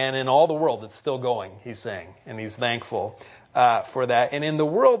you, and in all the world it's still going, he's saying. And he's thankful for that. And in the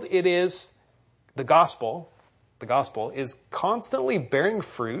world it is the gospel is constantly bearing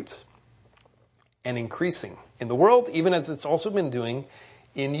fruit and increasing in the world, even as it's also been doing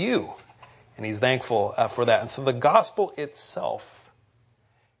in you. And he's thankful for that. And so the gospel itself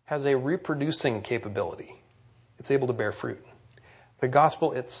has a reproducing capability. It's able to bear fruit. The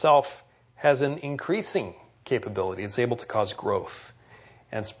gospel itself has an increasing capability. It's able to cause growth.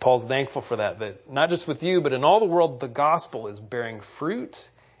 And Paul's thankful for that not just with you, but in all the world, the gospel is bearing fruit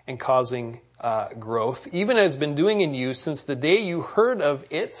and causing growth, even as it's been doing in you since the day you heard of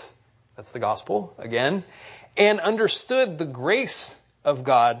it, that's the gospel again, and understood the grace of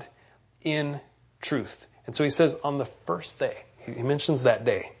God in truth. And so he says on the first day, he mentions that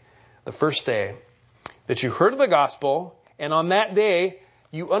day, the first day that you heard of the gospel, and on that day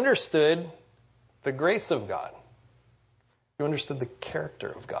you understood the grace of God. You understood the character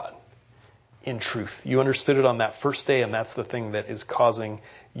of God in truth. You understood it on that first day, and that's the thing that is causing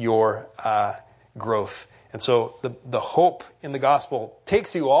your growth. And so the hope in the gospel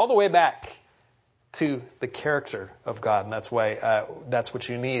takes you all the way back to the character of God. And that's why that's what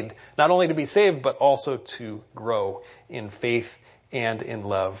you need, not only to be saved, but also to grow in faith and in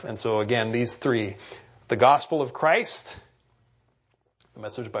love. And so again, these three, the gospel of Christ, the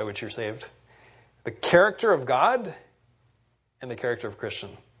message by which you're saved, the character of God, and the character of Christian.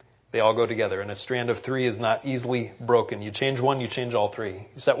 They all go together, and a strand of three is not easily broken. You change one, you change all three.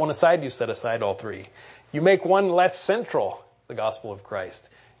 You set one aside, you set aside all three. You make one less central, the gospel of Christ.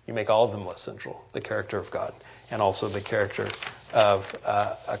 You make all of them less central, the character of God, and also the character of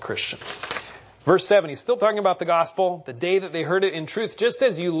a Christian. Verse 7, he's still talking about the gospel, the day that they heard it in truth, just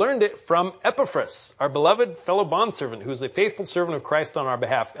as you learned it from Epaphras, our beloved fellow bondservant, who is a faithful servant of Christ on our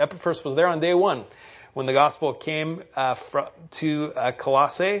behalf. Epaphras was there on day one when the gospel came to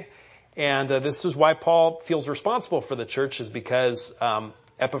Colossae. And this is why Paul feels responsible for the church, is because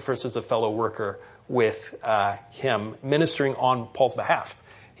Epaphras is a fellow worker with him, ministering on Paul's behalf.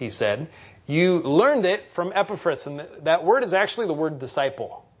 He said, you learned it from Epaphras. And that word is actually the word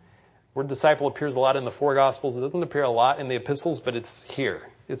disciple. The word disciple appears a lot in the four Gospels. It doesn't appear a lot in the epistles, but it's here.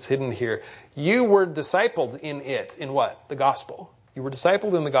 It's hidden here. You were discipled in it. In what? The gospel. You were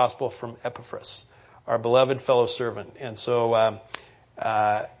discipled in the gospel from Epaphras, our beloved fellow servant. And so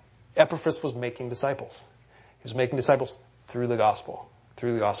Epaphras was making disciples. He was making disciples through the gospel,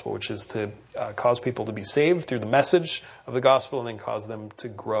 which is to cause people to be saved through the message of the gospel and then cause them to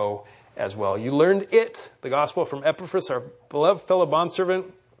grow as well. You learned it, the gospel, from Epaphras, our beloved fellow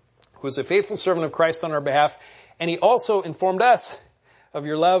bondservant, who is a faithful servant of Christ on our behalf. And he also informed us of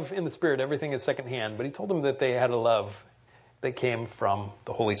your love in the Spirit. Everything is secondhand. But he told them that they had a love that came from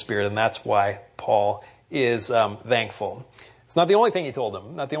the Holy Spirit. And that's why Paul is thankful. It's not the only thing he told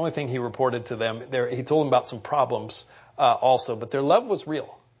them, not the only thing he reported to them. He told them about some problems also. But their love was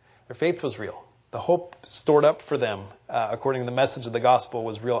real. Their faith was real. The hope stored up for them, according to the message of the gospel,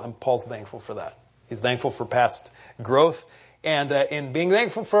 was real. And Paul's thankful for that. He's thankful for past growth. And in being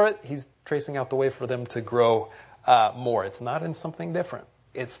thankful for it, he's tracing out the way for them to grow more. It's not in something different.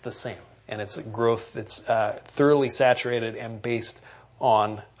 It's the same. And it's a growth that's thoroughly saturated and based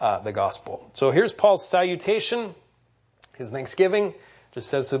on the gospel. So here's Paul's salutation, his thanksgiving. Just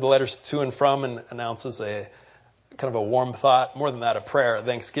says to the letters to and from and announces a kind of a warm thought, more than that, a prayer, a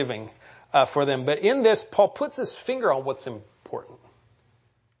thanksgiving for them. But in this, Paul puts his finger on what's important,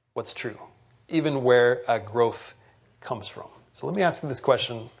 what's true, even where growth comes from. So let me ask you this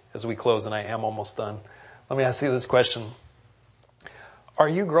question as we close, and I am almost done. Let me ask you this question. Are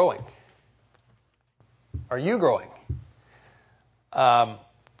you growing? Are you growing?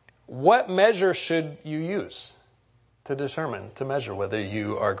 What measure should you use to measure whether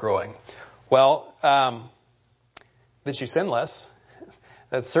you are growing? Well, that you sin less.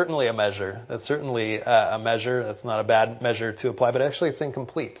 That's certainly a measure. That's certainly a measure. That's not a bad measure to apply, but actually it's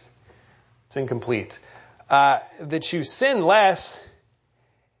incomplete. It's incomplete. That you sin less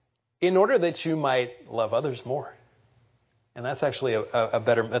in order that you might love others more. And that's actually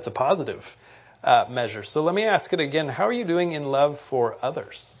that's a positive measure. So let me ask it again. How are you doing in love for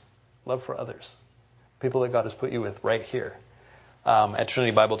others? Love for others. People that God has put you with right here. At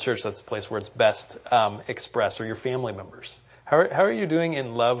Trinity Bible Church, that's the place where it's best expressed, or your family members. How are you doing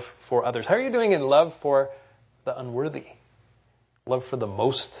in love for others? How are you doing in love for the unworthy? Love for the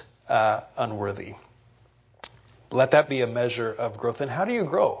most unworthy. Let that be a measure of growth. And how do you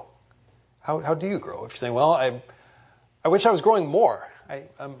grow? How do you grow? If you're saying, well, I wish I was growing more.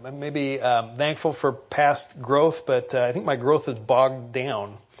 I'm maybe thankful for past growth, but I think my growth is bogged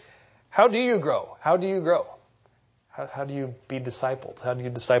down. How do you grow? How do you grow? How do you be discipled? How do you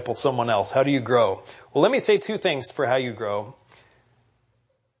disciple someone else? How do you grow? Well, let me say two things for how you grow.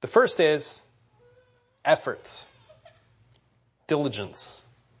 The first is efforts, diligence,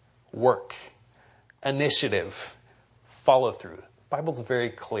 work, initiative, follow through. The Bible's very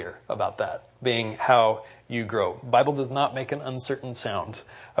clear about that being how you grow. The Bible does not make an uncertain sound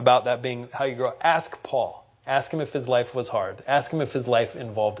about that being how you grow. Ask Paul. Ask him if his life was hard. Ask him if his life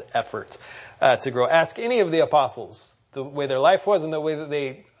involved effort to grow. Ask any of the apostles the way their life was and the way that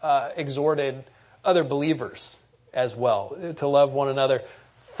they exhorted other believers as well to love one another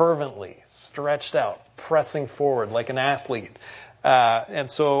fervently, stretched out, pressing forward like an athlete. And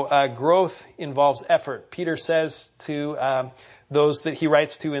so growth involves effort. Peter says to those that he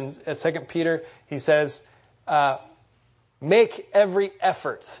writes to in 2 Peter, he says, make every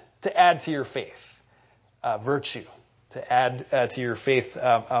effort to add to your faith virtue, to add to your faith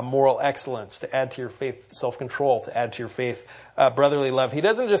moral excellence, to add to your faith self-control, to add to your faith brotherly love. He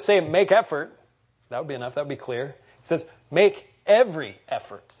doesn't just say make effort. That would be enough. That would be clear. He says make every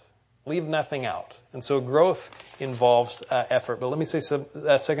effort. Leave nothing out. And so growth involves effort. But let me say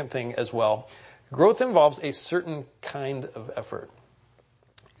a second thing as well. Growth involves a certain kind of effort.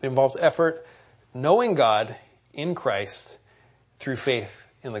 It involves effort knowing God in Christ through faith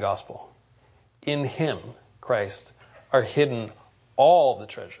in the gospel. In him, Christ, are hidden all the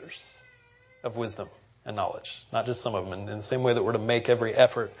treasures of wisdom and knowledge. Not just some of them. And in the same way that we're to make every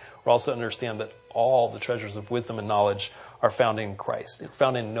effort, we're also to understand that all the treasures of wisdom and knowledge are found in Christ. They're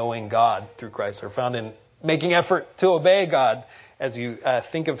found in knowing God through Christ. They're found in making effort to obey God as you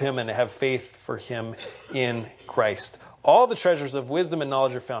think of him and have faith for him in Christ. All the treasures of wisdom and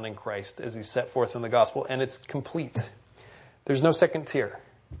knowledge are found in Christ as he's set forth in the gospel, and it's complete. There's no second tier.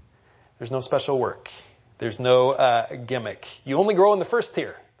 There's no special work. There's no gimmick. You only grow in the first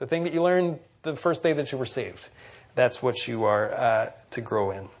tier, the thing that you learned the first day that you were saved. That's what you are to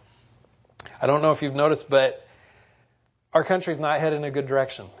grow in. I don't know if you've noticed, but our country's not headed in a good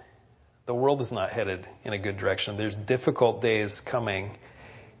direction. The world is not headed in a good direction. There's difficult days coming,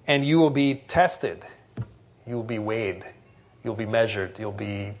 and you will be tested. You will be weighed. You'll be measured. You'll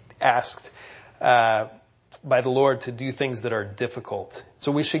be asked by the Lord to do things that are difficult.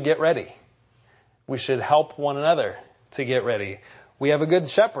 So we should get ready. We should help one another to get ready. We have a good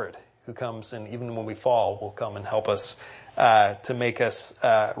shepherd who comes, and even when we fall, will come and help us to make us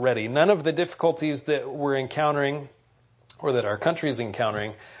ready. None of the difficulties that we're encountering or that our country is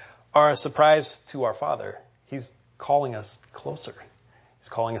encountering are a surprise to our Father. He's calling us closer. He's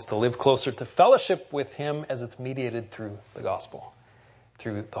calling us to live closer to fellowship with him as it's mediated through the gospel,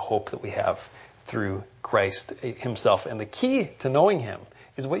 through the hope that we have through Christ himself. And the key to knowing him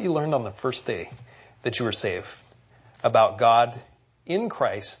is what you learned on the first day that you were saved about God in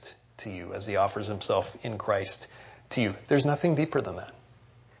Christ to you as he offers himself in Christ to you. There's nothing deeper than that.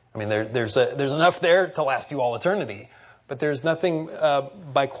 I mean, there's enough there to last you all eternity, but there's nothing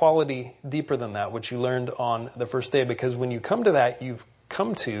by quality deeper than that, which you learned on the first day, because when you come to that, you've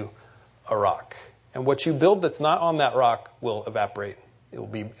come to a rock. And what you build that's not on that rock will evaporate. It will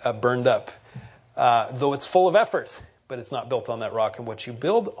be burned up, though it's full of effort, but it's not built on that rock. And what you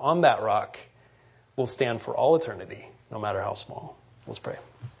build on that rock will stand for all eternity, no matter how small. Let's pray.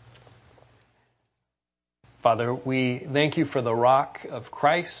 Father, we thank you for the rock of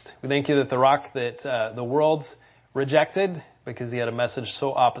Christ. We thank you that the rock that the world rejected because he had a message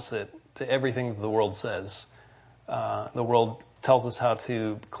so opposite to everything that the world says. The world tells us how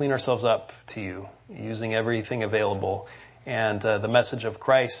to clean ourselves up to you using everything available. And the message of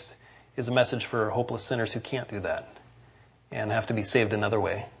Christ is a message for hopeless sinners who can't do that and have to be saved another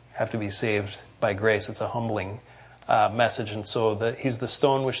way, have to be saved by grace. It's a humbling message. And so he's the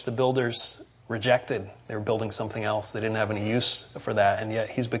stone which the builders rejected. They were building something else. They didn't have any use for that. And yet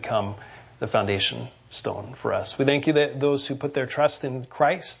he's become the foundation cornerstone for us. We thank you that those who put their trust in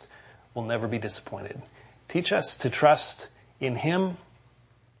Christ will never be disappointed. Teach us to trust in him,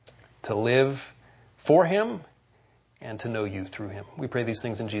 to live for him, and to know you through him. We pray these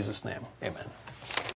things in Jesus' name. Amen.